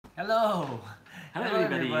Hello! Hello, Hello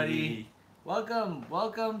everybody! everybody!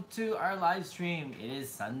 Welcome to our live stream. It is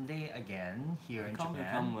Sunday again here in Welcome,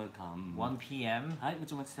 Japan, welcome. 1 p.m. はい、も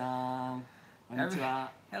ちもちさん。こんに Every- ち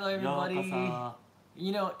は。Hello ようこ everybody! そ。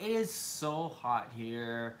You know, it is so hot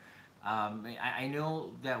here. I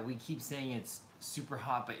know that we keep saying it's super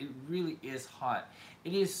hot, but it really is hot.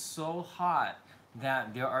 It is so hot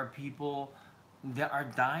that there are people that are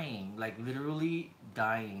dying, like literally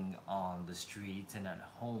dying on the streets and at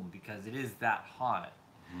home because it is that hot.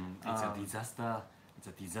 It's a Um, disaster. It's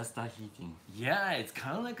a disaster heating. Yeah, it's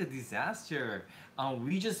kind of like a disaster.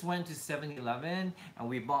 We just went to 7-Eleven and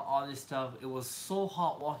we bought all this stuff. It was so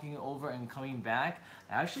hot walking over and coming back.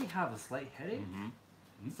 I actually have a slight headache.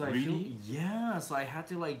 So I feel, Really? yeah, so I had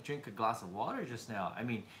to like drink a glass of water just now. I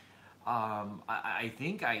mean, I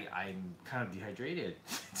think I'm kind of dehydrated,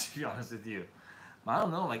 to be honest with you. I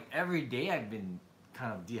don't know, like every day I've been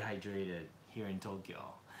kind of dehydrated here in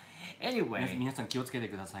Tokyo. 皆 Anyway, 皆さん気をつけて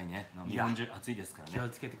くださいね。日本中暑いですからね。気を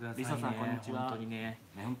つけてくださいね。リサさんこんにちは。本当にね。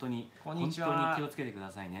本当にこんにちは。気をつけてく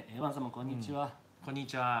ださいね。エヴァンさんもこんにちは。こんに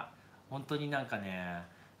ちは。本当になんかね、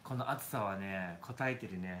この暑さはね、答えて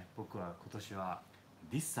るね。僕は今年は。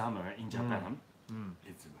This summer in Japan, うん。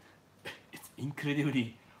it's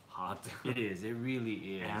incredibly hot. It is. It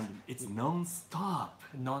really is. And it's non-stop.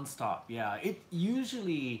 Non-stop. Yeah. It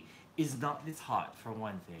usually is not this hot for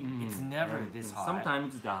one thing. It's never And this hot.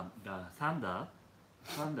 Sometimes the thunder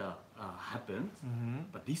happened,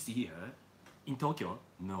 but this year in Tokyo,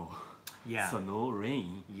 no. Yeah. So no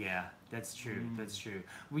rain. Yeah, that's true. That's true.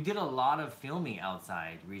 We did a lot of filming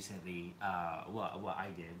outside recently. Well, I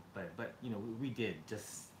did, but you know, we did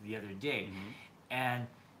just the other day, and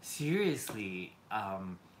seriously,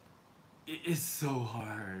 it is so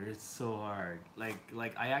hard. It's so hard.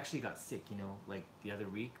 Like I actually got sick, you know, like the other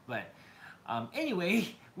week. But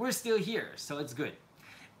anyway, we're still here, so it's good.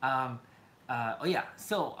 Oh yeah.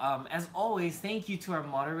 So as always, thank you to our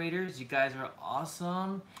moderators. You guys are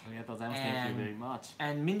awesome. ありがとうございます。Thank you very much.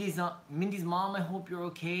 And Mindy's mom, I hope you're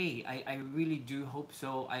okay. I really do hope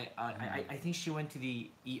so. I think she went to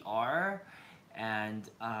the ER, and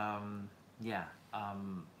yeah.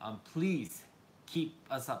 Please keep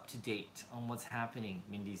us up to date on what's happening,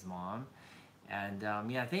 Mindy's mom. And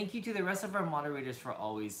yeah, thank you to the rest of our moderators for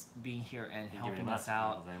always being here and Thank you very helping much. us あり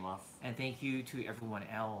がとう out. ございます。 And thank you to everyone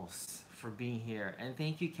else for being here. And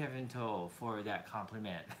thank you, Kevin Toe, for that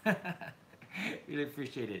compliment. Really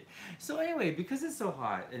appreciate it. So anyway, because it's so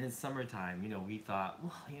hot and it's summertime, you know, we thought,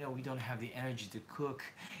 well, you know, we don't have the energy to cook.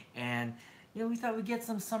 And, you know, we thought we'd get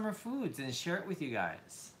some summer foods and share it with you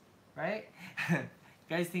guys. Right?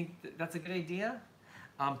 Guys think that's a good idea?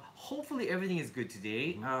 Hopefully everything is good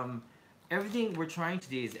today. Everything we're trying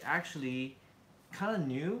today is actually kind of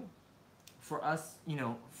new for us, you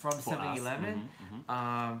know, from For us. 7-Eleven.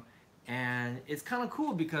 And it's kind of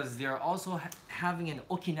cool because they're also having an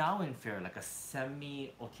Okinawan fair, like a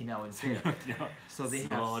semi-Okinawan fair. So they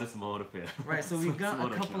have, small fair. right, so we've got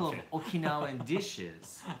Small a couple of Okinawan Okinawan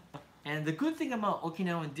dishes. And the good thing about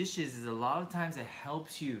Okinawan dishes is a lot of times it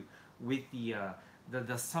helps you with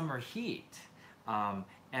the summer heat.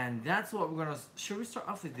 And that's what we're gonna. Should we start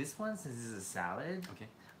off with this one since this is a salad? Okay.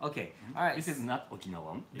 Okay. All right. This is not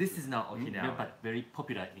Okinawan. This is not Okinawan. But very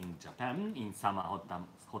popular in Japan in summer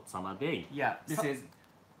hot summer day. Yeah. This is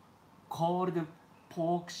cold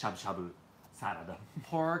pork shabu shabu salad.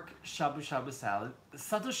 Pork shabu shabu salad.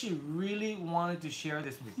 Satoshi really wanted to share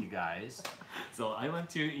this with you guys. So I want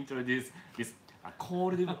to introduce this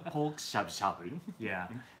cold pork shabu shabu. Yeah.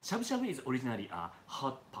 Shabu shabu is originally a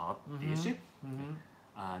hot pot dish,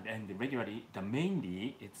 and regularly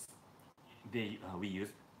mainly we use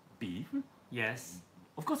beef. Yes.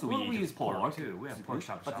 Of course, Well, we we use use pork too. We have pork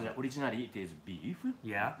shabu but shabu. originally it is beef.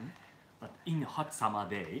 Yeah. But in hot summer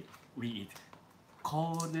day, we eat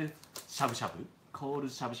cold shabu shabu, cold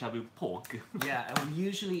shabu shabu pork. Yeah, and we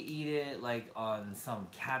usually eat it like on some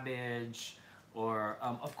cabbage, or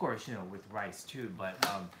of course, you know, with rice too. But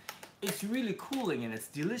it's really cooling and it's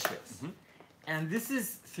delicious. And this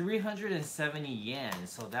is 370 yen,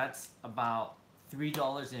 so that's about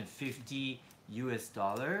 $3.50 US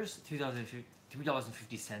dollars,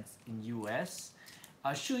 $3.50 in US.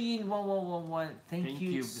 Shuyin1111, thank you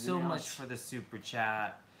you so very much much. for the super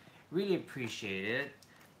chat. Really appreciate it.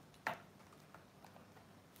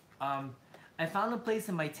 I found a place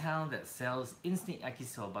in my town that sells instant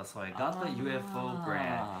yakisoba, so I got the UFO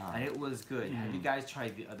brand, and it was good. Have you guys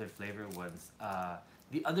tried the other flavored ones?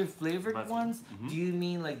 The other flavored ones? Do you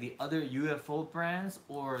mean like the other UFO brands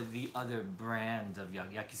or the other brands of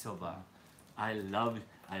yakisoba? I love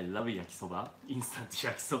yakisoba, instant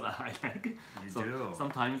yakisoba. I like. You do.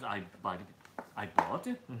 Sometimes I buy I bought,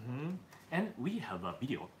 Mm-hmm. and we have a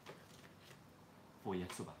video for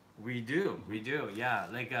yakisoba. We do, yeah.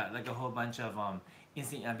 Like a whole bunch of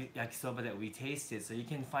instant yakisoba that we tasted, so you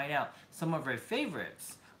can find out some of our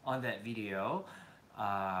favorites on that video.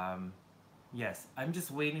 Um, yes, I'm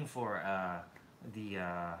just waiting for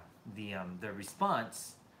the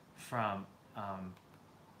response from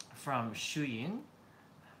Shuyin,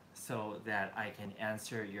 so that I can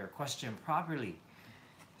answer your question properly.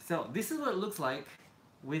 So this is what it looks like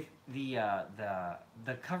with the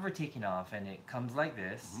cover taken off, and it comes like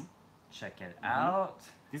this. Check it out.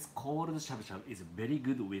 This cold shabu shabu is very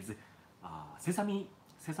good with sesame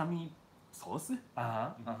sauce.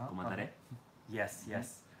 Gomadare. Yes,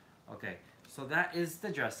 yes. Okay, so that is the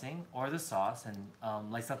dressing or the sauce, and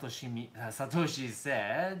like Satoshi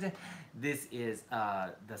said, this is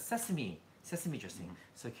the sesame dressing.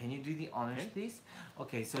 So can you do the honors, Okay. please?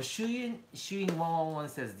 Okay, so Shuyin 111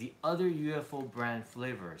 says the other UFO brand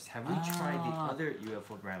flavors. Have we tried the Ah. other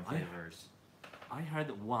UFO brand I- flavors? I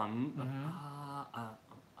heard one.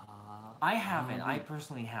 I haven't. I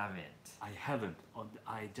personally haven't. I haven't.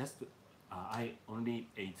 I just I only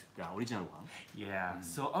ate the original one. Yeah.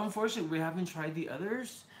 So unfortunately, we haven't tried the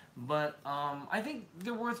others, but I think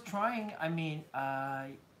they're worth trying. I mean,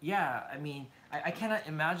 yeah. I mean, I cannot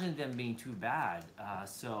imagine them being too bad.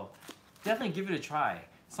 So definitely give it a try.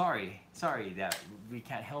 Sorry that we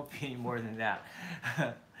can't help you any more than that.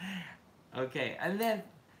 Okay, and then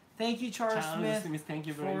thank you, Charles Smith, Thank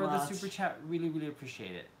you very for much. the super chat. Really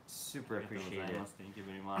appreciate it. Super appreciate it. Thank you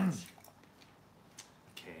very much.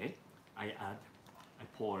 Okay, I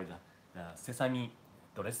poured the sesame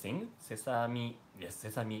dressing. Sesame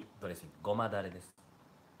dressing. Gomadare desu.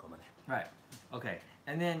 Gomade. Right. Okay.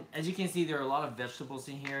 And then, as you can see, there are a lot of vegetables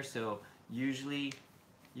in here. So usually,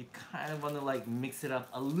 you kind of want to like mix it up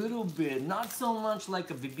a little bit. Not so much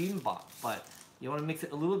like a bibimbap, but you want to mix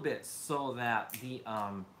it a little bit so that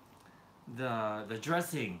the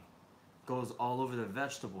dressing goes all over the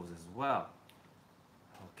vegetables as well.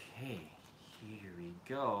 Okay. Here we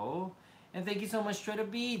go. And thank you so much, Straight Up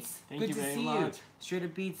Beats. Thank Good you to very see much. you. Straight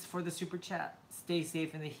Up Beats for the super chat. Stay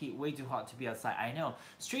safe in the heat. Way too hot to be outside. I know.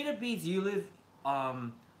 Straight Up Beats, you live,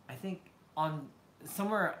 I think, on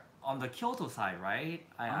somewhere on the Kyoto side, right?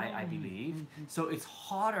 I believe. So it's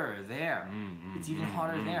hotter there. It's even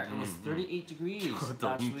hotter there. It was 38 degrees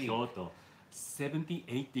last week. Kyoto.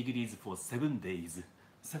 78 degrees for 7 days.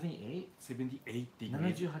 78? 78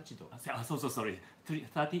 degrees. 78度。Sorry.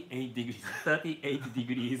 38 degrees. 38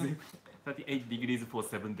 degrees. 38 degrees for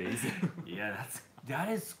 7 days. Yeah, that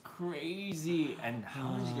is crazy. And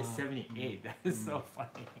how did you get 78? That is so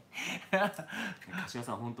funny. 柏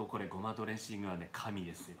さん、本当これごまドレッシングはね、神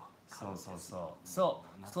ですよ。So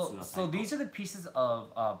these are the pieces of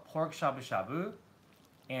pork shabu shabu,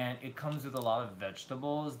 and it comes with a lot of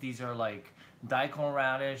vegetables. These are like daikon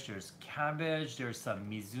radish, there's cabbage, there's some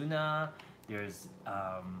mizuna, there's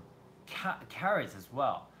carrots as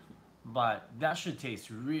well. But that should taste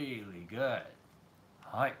really good.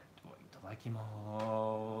 はい、いただきま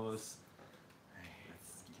す。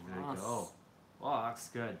Let's give it a go. Wow, that's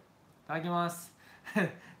good. いただきます。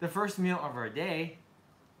The first meal of our day.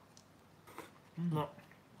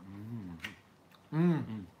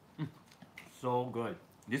 So good.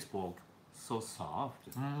 This pork, so soft.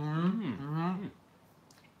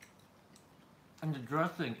 And the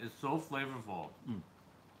dressing is so flavorful. And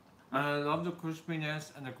I love the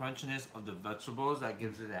crispiness and the crunchiness of the vegetables that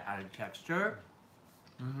gives it that added texture.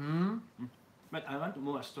 But I want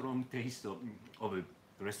more strong taste of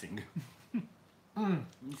dressing.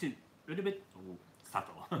 It's a little bit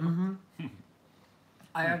subtle.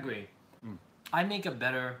 I agree. I make a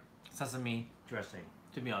better sesame dressing,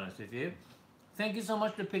 to be honest with you. Thank you so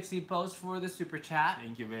much to Pixie Post for the super chat.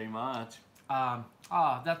 Thank you very much.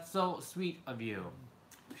 That's so sweet of you.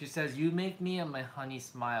 She says, you make me and my honey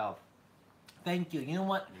smile. Thank you. You know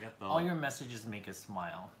what? Arigato. All your messages make us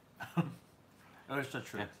smile. It's the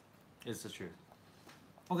truth. It's the truth.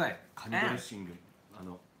 Okay. 神ドレッシング。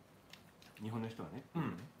日本の人はね、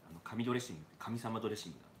神ドレッシング、神様ドレッシ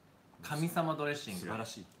ングだ。神様ドレッシング。素晴ら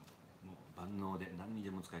しい。もう万能で何にで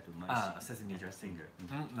も使えてうまいし。Sesame dressing.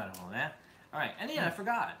 なるほどね。Alright, and then I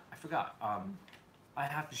forgot. I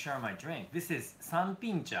have to share my drink. This is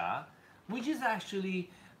sanpincha, which is actually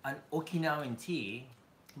an Okinawan tea,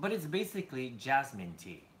 but it's basically jasmine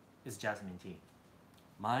tea. It's jasmine tea.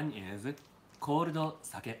 Mine is cold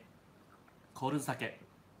sake. Cold sake.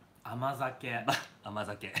 甘酒. 甘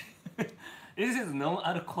酒. This is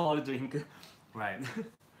non-alcohol drink. Right.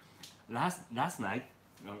 Last night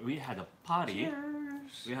we had a party.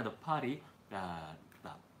 Cheers. We had a party.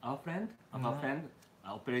 Our friend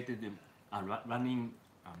operated running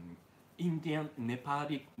Indian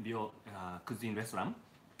Nepali cuisine restaurant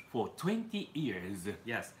for 20 years.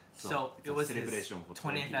 Yes. So So it's it a was his celebration for 20th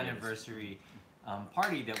 20 years. anniversary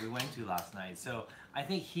party that we went to last night. So I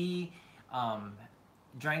think he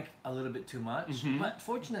drank a little bit too much, but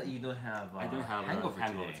fortunately you don't have I don't have hangover a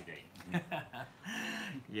hangover today. today.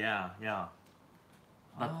 Yeah, yeah.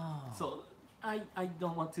 But Oh. so I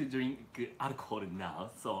don't want to drink alcohol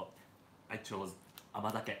now, so I chose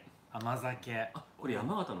amazake. Amazake. これ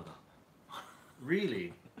山形のだ。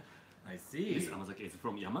 Really? I see. This amazake is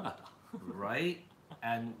from Yamagata. Right?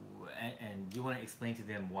 And you want to explain to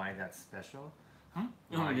them why that's special? Hmm?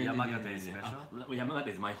 Why Yamagata is special? Yamagata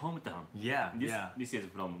is my hometown. Yeah, yeah. This is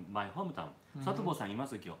from my hometown. 佐藤坊さんいま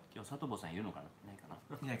す今日。今日佐藤坊さんいるのかな？いないかな？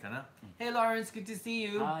 Yeah, kinda. Hey Lawrence, good to see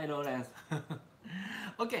you. Hi Lawrence.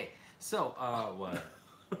 Okay, so what?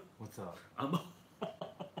 What's up?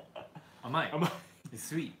 Amai. Amai. It's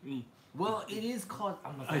sweet. Well, it is called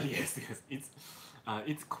amazake. Yes, yes.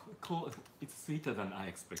 It's sweeter than I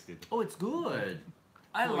expected. Oh, it's good.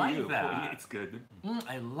 I For like you, for that. you, it's good.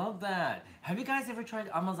 I love that. Have you guys ever tried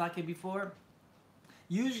amazake before?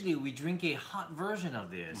 Usually we drink a hot version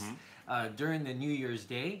of this during the New Year's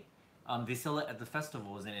Day. They sell it at the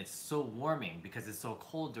festivals and it's so warming because it's so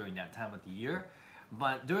cold during that time of the year.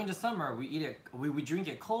 But during the summer we eat it, we drink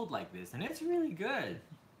it cold like this and it's really good.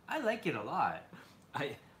 I like it a lot.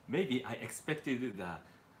 Maybe I expected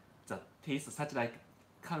the taste such like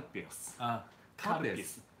carpios.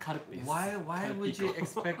 Carpis. Carpis. Why would you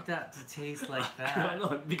expect that to taste like I that?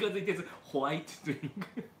 don't know, because it is white drink.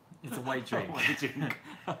 It's a white drink. White drink.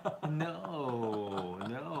 No,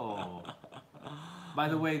 no. By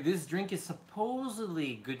the way, this drink is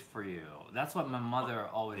supposedly good for you. That's what my mother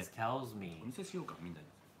always tells me. お見せしようかみんなに。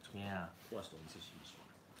 Yeah. 壊してお見せしまし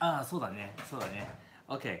ょう。そうだね。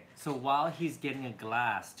Okay, so while he's getting a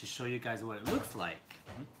glass to show you guys what it looks like,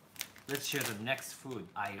 let's share the next food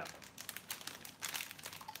item.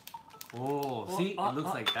 Oh, see, it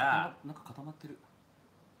looks like that. なんか固まってる。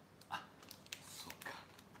あ、そうか。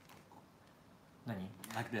何?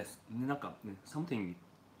 Like this. なんか、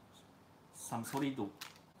some solid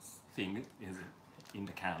thing is in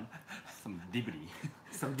the can. Some debris.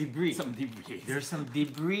 Some debris. Some debris. There's some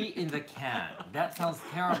debris in the can. That sounds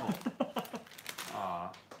terrible.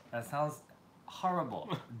 That sounds horrible.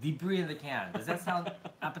 Debris in the can. Does that sound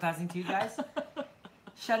appetizing to you guys?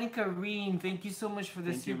 Shani Kareem, thank you so much for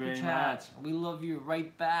the Thank you super very chat. much. We love you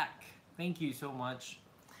right back. Thank you so much.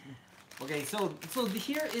 Okay, so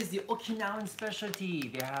here is the Okinawan specialty.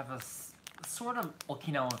 They have a sort of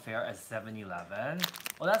Okinawan fare at 7-Eleven.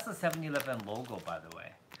 Well, that's the 7-Eleven logo, by the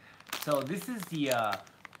way. So this is the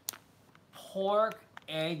pork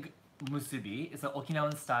egg musubi. It's an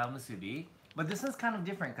Okinawan style musubi. But this one's kind of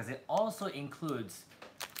different because it also includes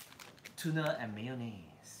tuna and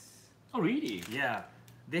mayonnaise. Oh, really? Yeah.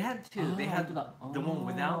 They had two. They had the one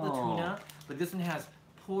without the tuna, but this one has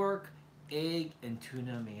pork, egg, and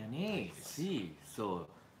tuna mayonnaise. See, so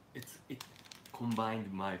it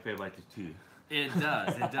combined my favorite too. It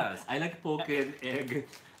does, it does. I like pork and egg.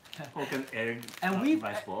 Pork and egg And we've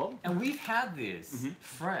rice bowl. had this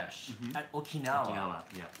fresh at Okinawa. Okinawa,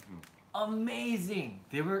 yeah. Amazing.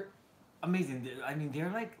 They were amazing. I mean, they're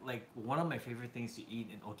like one of my favorite things to eat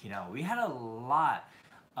in Okinawa. We had a lot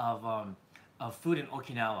of food in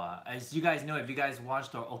Okinawa. As you guys know, if you guys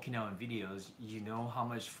watched our Okinawan videos, you know how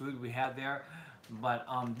much food we had there. But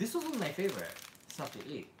this was one of my favorite stuff to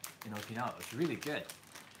eat in Okinawa. It's really good.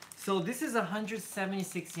 So this is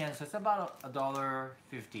 176 yen, so it's about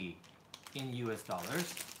 $1.50 in US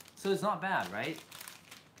dollars. So it's not bad, right?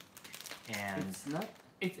 And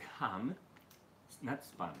It's ham, it's not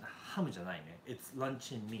spam. ham じゃないね. It's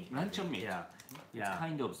luncheon meat. Luncheon meat. Yeah. It's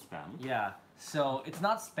kind of spam. Yeah. So it's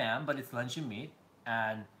not spam, but it's luncheon meat,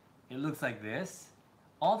 and it looks like this.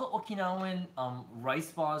 All the Okinawan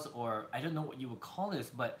rice balls, or I don't know what you would call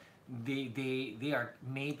this, but they are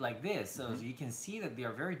made like this. So you can see that they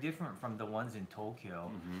are very different from the ones in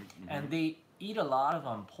Tokyo, and they eat a lot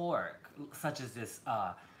of pork, such as this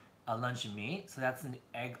a luncheon meat. So that's an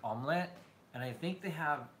egg omelet, and I think they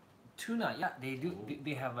have tuna. Yeah, they do.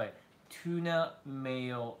 They have a tuna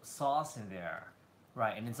mayo sauce in there.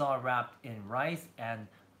 Right, and it's all wrapped in rice and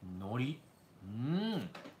nori.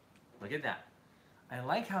 Look at that. I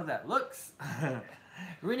like how that looks.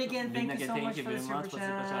 Rin again, thank you so much for the super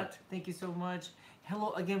chat. Thank you so much.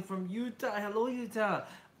 Hello again from Utah. Hello, Utah.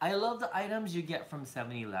 I love the items you get from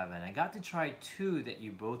 7-Eleven. I got to try two that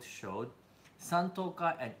you both showed.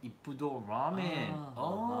 Santoka and Ippudo ramen.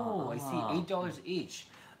 I see. $8 each.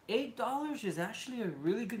 $8 is actually a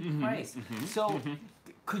really good price. So,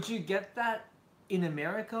 could you get that in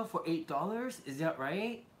America for $8. Is that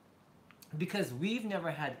right? Because we've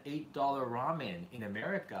never had $8 ramen in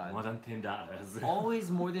America. More than $10.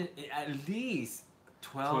 Always more than at least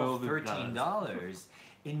 12, $13.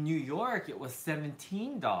 In New York, it was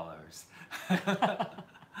 $17.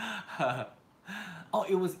 Oh,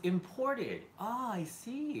 it was imported. Ah, I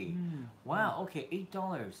see. Wow. Okay,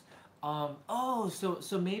 $8. Oh,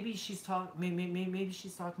 so maybe maybe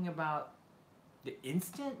she's talking about the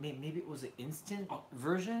instant. Maybe it was an instant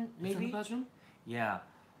version. Maybe. Instant version? Yeah,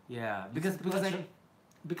 yeah. Instant version?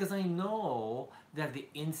 Because I know that the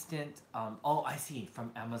instant. Oh, I see,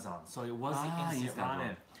 from Amazon. So it was the instant ramen.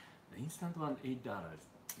 One. The instant one, $8.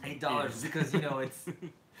 $8 because it's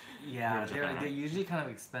yeah, We're Japan, they're right? usually kind of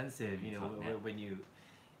expensive, Yeah. when you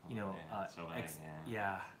know So,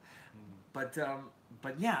 yeah. But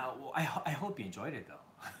yeah, well, I hope you enjoyed it though.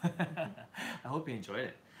 I hope you enjoyed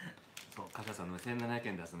it. そう、カカさんの1700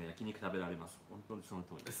円出すの焼肉食べられます。本当にその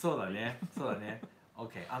通りです。そうだね、そうだね。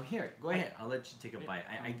Okay, I'm here. Go ahead. I'll let you take a bite.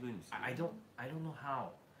 I'm doing this. I don't know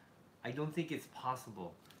how. I don't think it's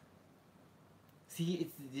possible.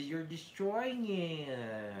 See, you're destroying it.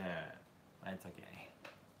 That's okay.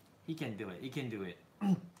 He can do it. He can do it.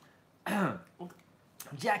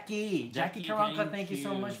 Jackie Karanka, thank you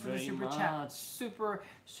so much for the super chat. Super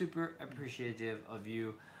appreciative of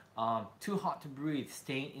you. Too hot to breathe.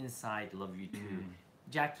 Stay inside. Love you too.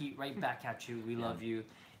 Jackie, right back at you. We love you.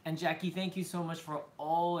 And Jackie, thank you so much for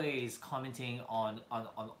always commenting on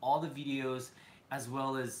all the videos, as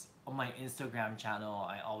well as on my Instagram channel.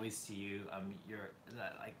 I always see you. You're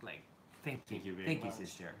like thank you very much.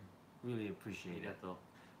 sister. Really appreciate ありが it. とう。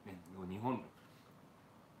ね、日本。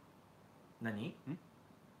何？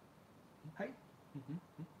はい？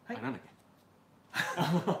はい。あ、なんだっけ。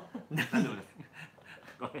なんでもない。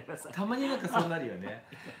ごめんなさい。たまになんかそうなるよね。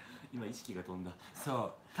今意識が飛んだ。そ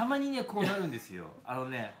う。たまにねこうなるんですよ。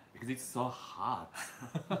ね。Because it's so hot.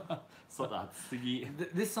 そうだ、暑すぎ。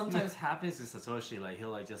This sometimes happens to Satoshi. Like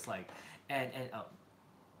he'll just and I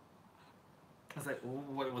was like,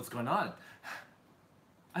 what's going on?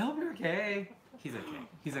 I hope you're okay. He's okay.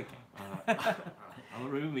 He's okay. Our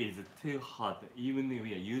room is too hot. Even if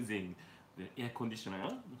we are using the air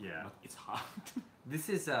conditioner, Yeah. but it's hot. This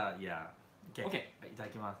is yeah. Okay. Okay. いただ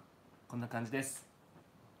きます。こんな感じです。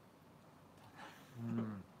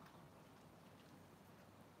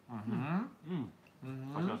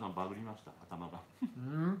柏さんバグりました頭が。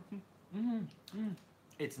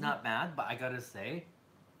It's not bad, but I gotta say,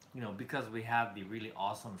 because we have the really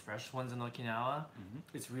awesome fresh ones in Okinawa,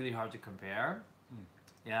 it's really hard to compare.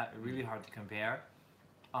 Yeah, really hard to compare.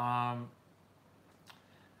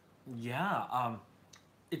 Yeah,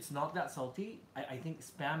 it's not that salty. I think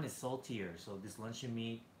Spam is saltier, so this luncheon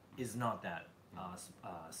meat is not that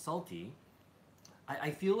salty.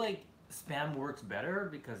 I feel like Spam works better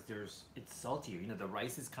because it's saltier. The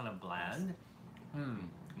rice is kind of bland.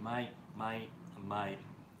 My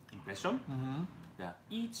impression that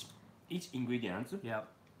each ingredient Yep.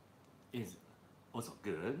 is also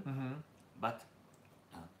good, but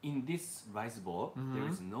in this rice bowl there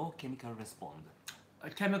is no chemical response. A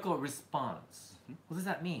chemical response. What does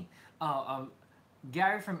that mean?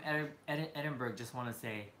 Gary from Edinburgh just want to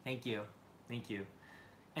say thank you.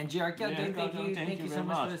 And JRK, Yeah, thank you so very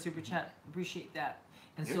much for much. the super chat. Appreciate that.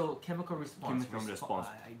 And Yep. so chemical response. Chemical response.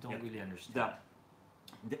 I don't Yep. really understand.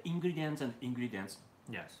 The ingredients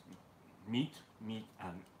Yes. meat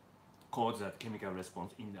cause a chemical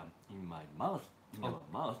response in my mouth. In our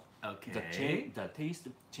mouth. Okay. The taste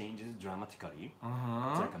changes dramatically. It's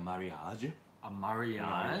Uh-huh. like a marriage. A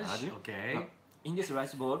mariage. Okay. In this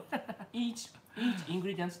rice bowl, each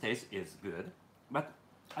ingredient's taste is good, but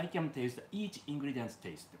I can taste each ingredient's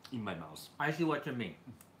taste in my mouth. I see what you mean.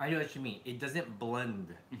 It doesn't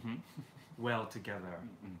blend well together.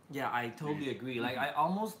 Yeah, I totally agree. Like I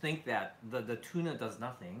almost think that the tuna does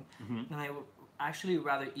nothing, and I would actually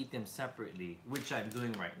rather eat them separately, which I'm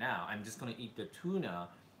doing right now. I'm just gonna eat the tuna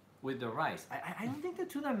with the rice. I don't think the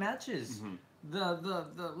tuna matches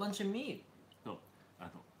the luncheon meat. そう、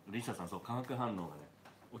リサさん、そう、化学反応がね、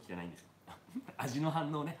起きてないんですよ。味の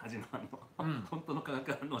反応ね、味の反応。本当の化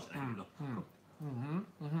学反応じゃないけど。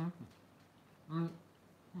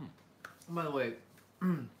By the way,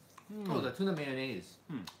 oh, the tuna mayonnaise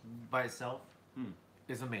by itself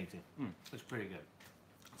is amazing. It's pretty good.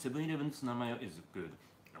 セブンイレブンツナマヨ is good.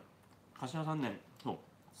 柏さんね、そう、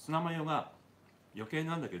ツナマヨが余計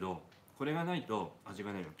なんだけど、これがないと味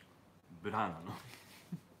がね、ブラーなの。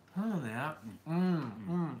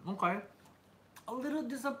Okay. A little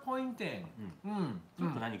disappointing. ちょ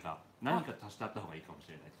っと何か足してあった方がいいかもし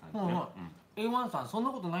れないって感じね。A1 さんそんな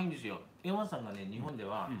ことないんですよ。A1 さんがね日本で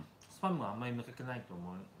はスパムはあんまり見かけないと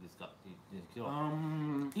思うんですかって言ってるんですけど、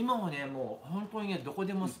今はねもう本当にねどこ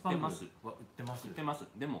でもスパムは売ってます。売ってます。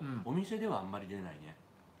でも、お店ではあんまり出ないね。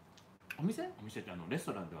お店？お店ってレス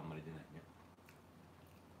トランではあんまり出ないね。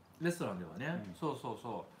レストランではね。そうそう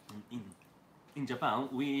そう。In Japan,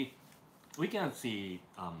 we can see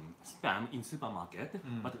spam in supermarket,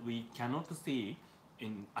 but we cannot see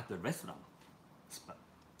at the restaurant spam.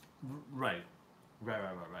 Right.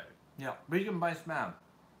 Yeah, but you can buy spam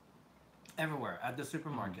everywhere at the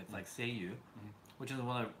supermarkets, like Seiyu, which is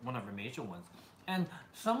one of our major ones. And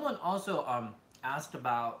someone also asked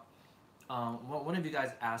about one of you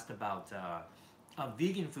guys asked about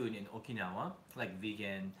vegan food in Okinawa, like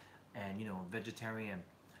vegan and vegetarian.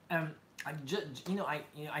 And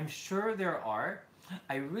I'm sure there are.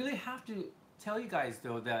 I really have to tell you guys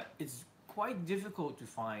though that it's quite difficult to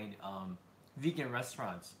find vegan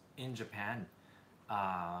restaurants in Japan.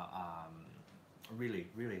 Really,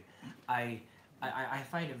 I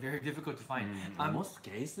find it very difficult to find. In most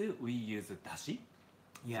cases, we use dashi.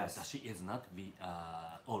 Yes. So dashi is not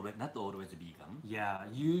not always vegan. Yeah,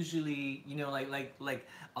 usually, like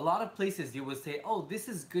a lot of places they would say, "Oh, this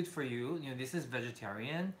is good for you. This is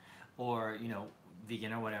vegetarian, or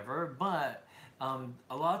vegan or whatever." But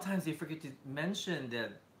a lot of times they forget to mention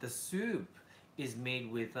that the soup is made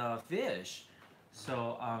with fish.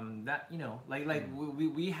 So that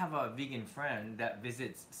we have a vegan friend that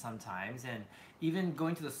visits sometimes, and even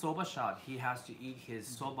going to the soba shop, he has to eat his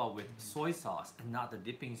soba with soy sauce and not the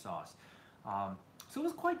dipping sauce. So it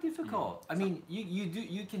was quite difficult. I mean,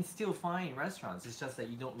 you can still find restaurants. It's just that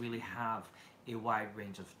you don't really have a wide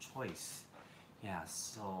range of choice. Yeah.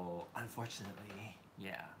 So unfortunately,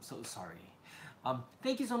 yeah. So sorry.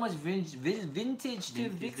 Thank you so much, Vintage to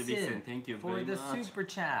Vixen. Thank you for very the much. super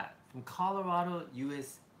chat from Colorado,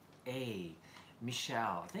 USA.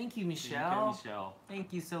 Michelle. Thank you, Michelle. Michelle.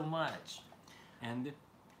 Thank you so much. And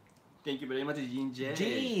thank you very much, Jean J.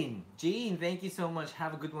 Jean, thank you so much.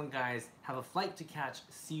 Have a good one, guys. Have a flight to catch.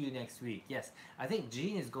 See you next week. Yes, I think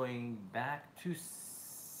Jean is going back to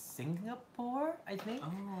Singapore, I think.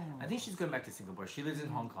 I think she's going back to Singapore. She lives in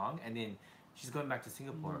Hong Kong, and then she's going back to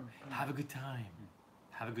Singapore. Have a good time.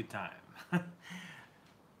 Have a good time.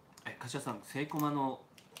 柏さん、セイコマの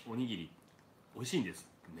おにぎり美味しいんです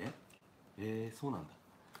ね。そうなんだ。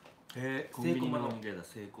コンビニのおにぎりだ、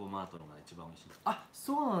セイコーマートのが一番美味しい。あ、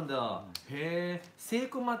そうなんだ。へえ。セイ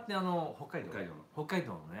コマって北海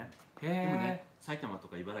道のね。へえ。でもね、埼玉と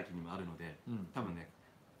か茨城にもあるので、多分ね、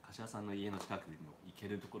柏さんの家の近くにも行け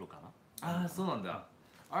るところかな。あ、そうなんだ。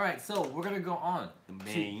Alright, so we're gonna go on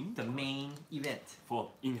to the main event. For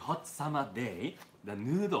in hot summer day, the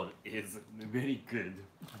noodle is very good.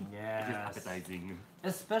 Yes. It is appetizing.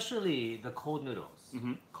 Especially the cold noodles.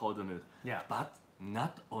 Cold noodle. Yeah. But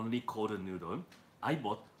not only cold noodle. I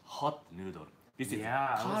bought hot noodle. This is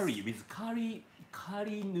Yeah, curry with curry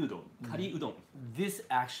noodle. Curry udon. This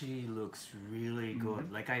actually looks really good.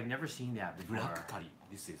 Like I've never seen that before. Black curry.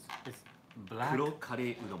 This is. It's black. 黒カレ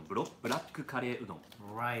ーうどん。ブラックカレーうどん。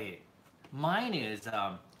Right. Mine is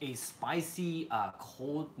a spicy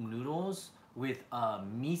cold noodles with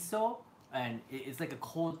miso, and it's like a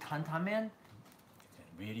cold tantamen.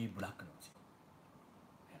 Very black なんですよ。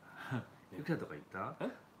いくらとか言った？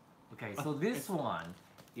 Okay, so this one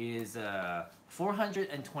is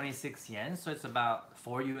 426 yen, so it's about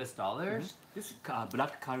 $4. This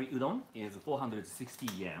black curry udon is 460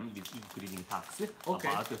 yen with including tax. Okay.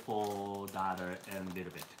 About $4 and a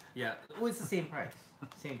little bit. Yeah, well, it's the same price.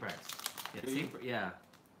 Same price.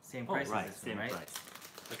 Same price. Right, as this same one, right? price.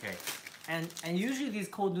 Okay, and usually these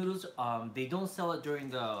cold noodles, they don't sell it during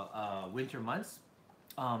the winter months.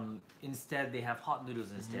 Instead, they have hot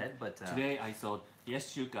noodles instead. But Today I saw yes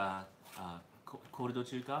shuka, cold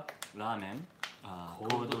chuka, ramen,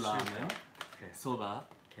 cold ramen, soba,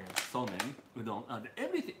 somen, udon.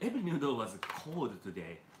 Every noodle was cold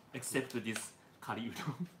today except this curry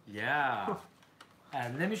udon. yeah.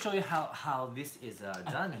 And let me show you how this is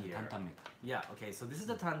done here. Tantamen. Yeah, okay, so this is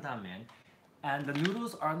the tantamen. And the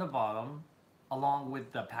noodles are on the bottom along with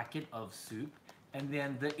the packet of soup. And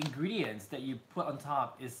then the ingredients that you put on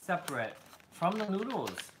top is separate from the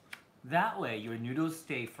noodles. That way your noodles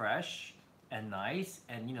stay fresh and nice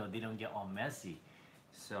and they don't get all messy.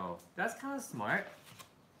 So that's kind of smart.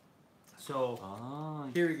 So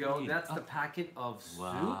here we go. That's the packet of soup.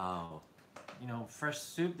 Wow. Fresh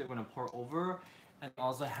soup they're gonna pour over. And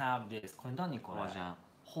also have this Hojian.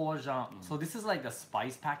 So this is like the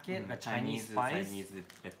spice packet, the Chinese spice. Chinese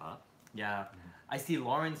pepper. Yeah. I see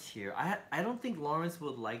Lawrence here. I don't think Lawrence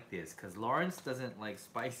would like this because Lawrence doesn't like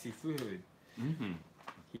spicy food.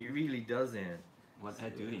 He really doesn't. What are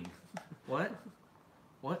you doing? What?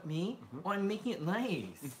 What, me? Oh, I'm making it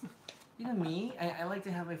nice. You know me, I like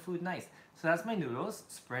to have my food nice. So that's my noodles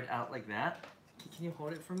spread out like that. Can you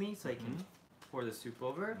hold it for me so I can pour the soup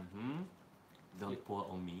over? Don't pour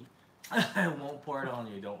on me. I won't pour it on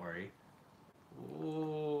you, don't worry.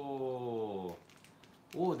 Oh,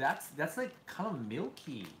 oh, that's like kind of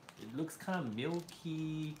milky. It looks kind of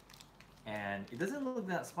milky, and it doesn't look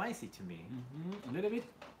that spicy to me. A little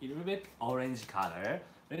bit orange color,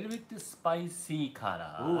 a little bit spicy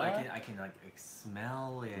color. Oh, I can like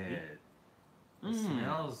smell it. It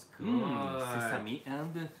smells good. Sesame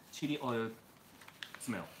and chili oil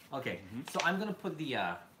smell. Okay, so I'm gonna put the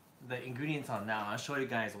ingredients on now. I'll show you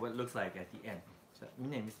guys what it looks like at the end. So, み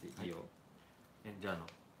んなに見せていいよ。じゃあ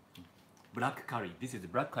ブラックカリー。This is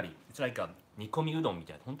black curry. It's like a 煮込みうどんみ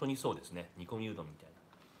たいな。本当にそうですね。煮込みうどんみたいな。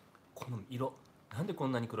この色、なんでこ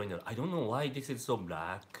んなに黒いんだろう。I don't know why this is so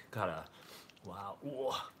black color. Wow. お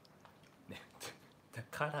お。ね。The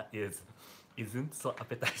color isn't so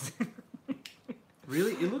appetizing.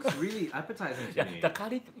 Really? It looks really appetizing to Yeah, me. the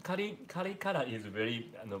curry color is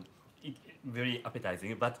very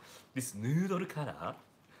appetizing, but this noodle color,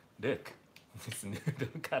 look, this noodle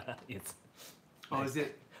color is. Oh, is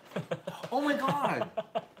it? Oh my god!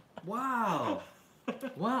 Wow!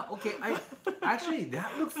 Wow. Okay, actually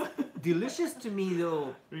that looks delicious to me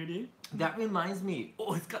though. Really? That reminds me.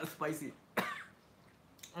 Oh, it's kind of spicy.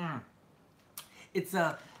 It's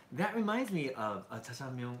that reminds me of a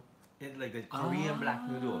jjajangmyeon. It's like the Korean black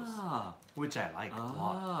noodles, which I like a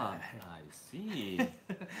lot. I see.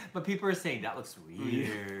 But people are saying that looks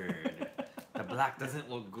weird. The black doesn't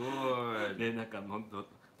look good. で、なんか本当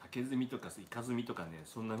竹炭とかイカ炭とかね、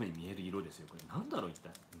そんな風に見える色ですよ。これなんだろう一体。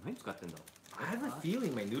何使ってんだろう。 I have a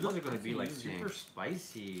feeling my noodles are going to be like super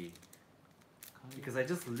spicy because I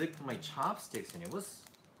just licked my chopsticks and it was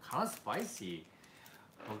kind of spicy.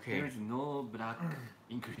 Okay. There is no black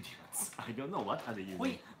ingredients. I don't know what are they using.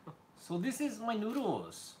 Wait. So this is my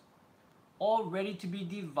noodles, all ready to be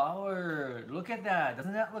devoured. Look at that.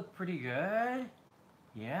 Doesn't that look pretty good?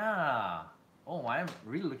 Yeah. Oh, I'm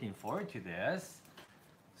really looking forward to this.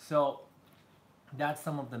 So that's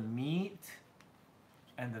some of the meat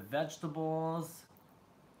and the vegetables.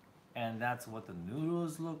 And that's what the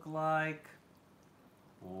noodles look like.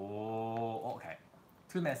 Oh, okay.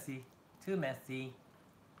 Too messy. Too messy.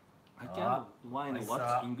 I can't find I what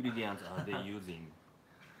saw- ingredients are they using.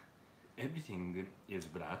 Everything is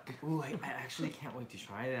black. Ooh, I actually can't wait to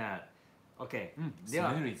try that. Okay.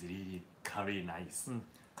 Smell is really curry nice.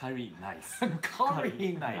 Curry nice.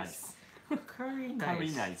 Curry nice. Curry nice. Curry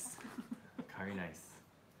nice. Curry nice.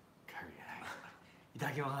 Curry nice. いた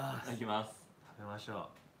だきます。いただきます。食べましょ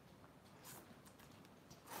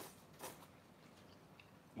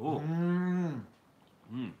う。おお、うん。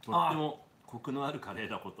とってもコクのあるカレー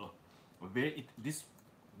だこと。This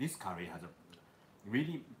curry has a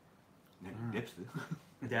really depth.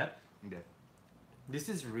 Depth. Depth. This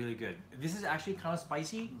is really good. This is actually kind of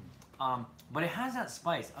spicy, but it has that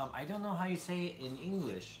spice. I don't know how you say it in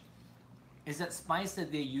English. Is that spice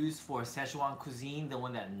that they use for Szechuan cuisine, the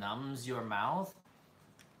one that numbs your mouth?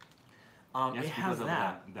 Yes, It has because of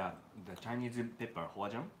that. the Chinese pepper, ホア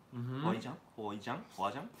ジャン、ホアイジャン、ホアイジャン、ホ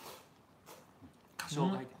アジャン。花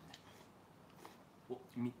椒が入ってる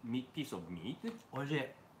ね。お、piece of meat, おいしい。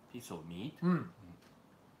 piece of meat.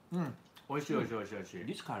 おいしいおいしいおいしいおいしい。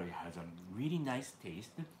 This curry has a really nice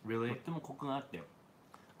taste. と Really? ってもコクがあって、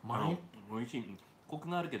Mine? 美味しい。コク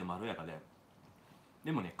があるけどまろやかで。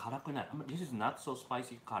でもね、辛くない。This is not so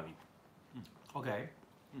spicy curry. Okay.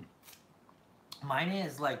 Mine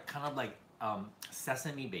is like kind of like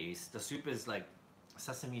sesame based. The soup is like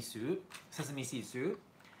sesame soup, sesame seed soup,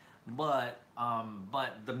 but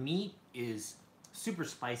the meat is super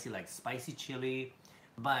spicy, like spicy chili.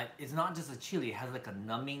 But it's not just a chili; it has like a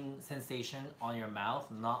numbing sensation on your mouth,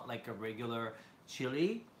 not like a regular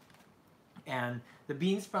chili. And the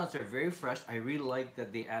bean sprouts are very fresh. I really like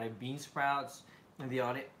that they added bean sprouts, and they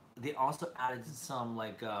also added some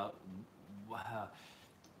like I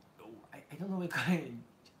don't know what kind of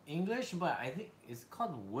English, but I think it's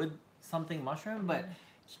called wood something mushroom, but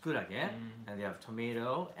hikurage, and they have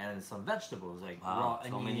tomato and some vegetables like raw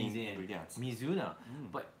so many onions and ingredients. mizuna.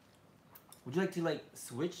 But would you like to like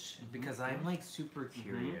switch? Because I'm like super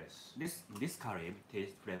curious. This curry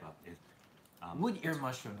taste flavor is Wood ear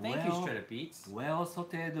mushroom. Thank you, Shredded Beats. well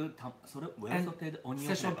sauteed And sauteed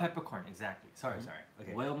onion Szechuan flavor. peppercorn, exactly. Sorry.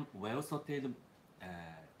 Okay. Well sauteed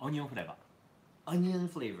onion flavor. Onion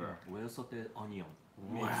flavor. Well sauteed onion.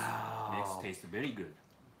 Wow. Makes taste very good.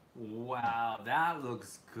 Wow, that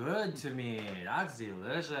looks good to me. That's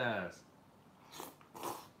delicious.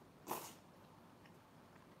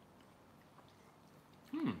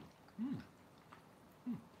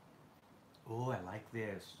 Oh, I like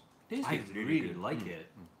this. This I is really really good. like it.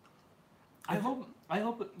 I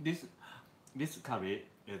hope this curry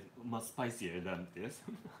is much spicier than this.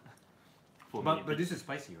 For me. But this is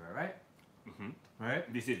spicy, right? Mhm. Right?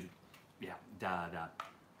 This is yeah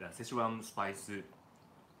the Szechuan spice,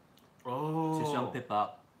 Oh. Szechuan pepper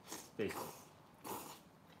taste.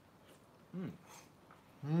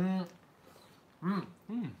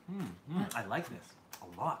 I like this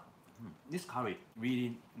a lot. This curry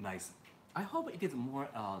really nice. I hope it is more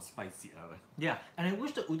spicier. Yeah, and I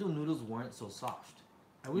wish the udon noodles weren't so soft.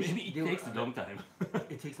 I wish Maybe it they were takes a a bit- long time.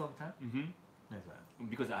 It takes a long time. Mhm. Like that.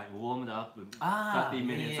 Because I warmed up 30 yeah,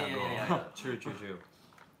 minutes yeah, ago. yeah, yeah. True, true, true.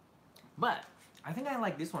 But I think I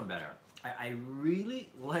like this one better. I really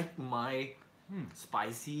like my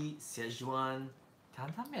spicy Szechuan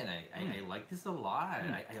tantamen. I like this a lot.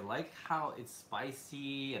 I like how it's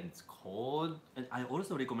spicy and it's cold. And I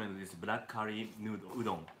also recommend this black curry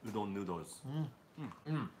udon noodles.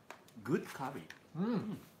 Good curry.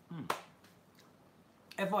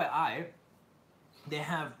 FYI, they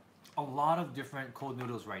have a lot of different cold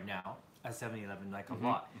noodles right now at 7-Eleven, like a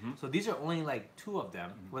lot. So these are only like 2 of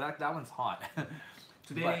them. Well, that one's hot.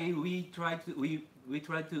 Today we tried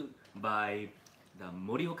to buy the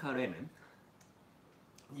Morioka ramen.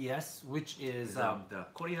 Yes, which is The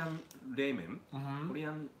Korean ramen,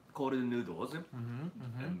 Korean cold noodles,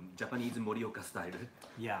 Japanese Morioka style.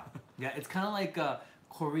 yeah, it's kind of like a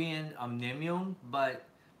Korean naengmyeon, but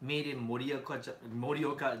made in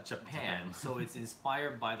Morioka, Japan. So it's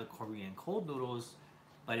inspired by the Korean cold noodles,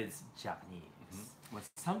 but it's Japanese. But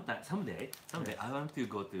someday I want to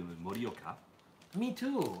go to Morioka Me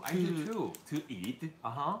too. I do too. to eat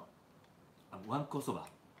Uh-huh. wanko soba.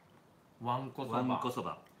 Wanko Wanko soba.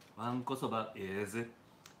 soba. Wanko soba is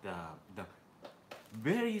the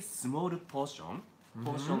very small portion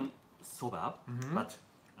soba, but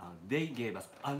they gave us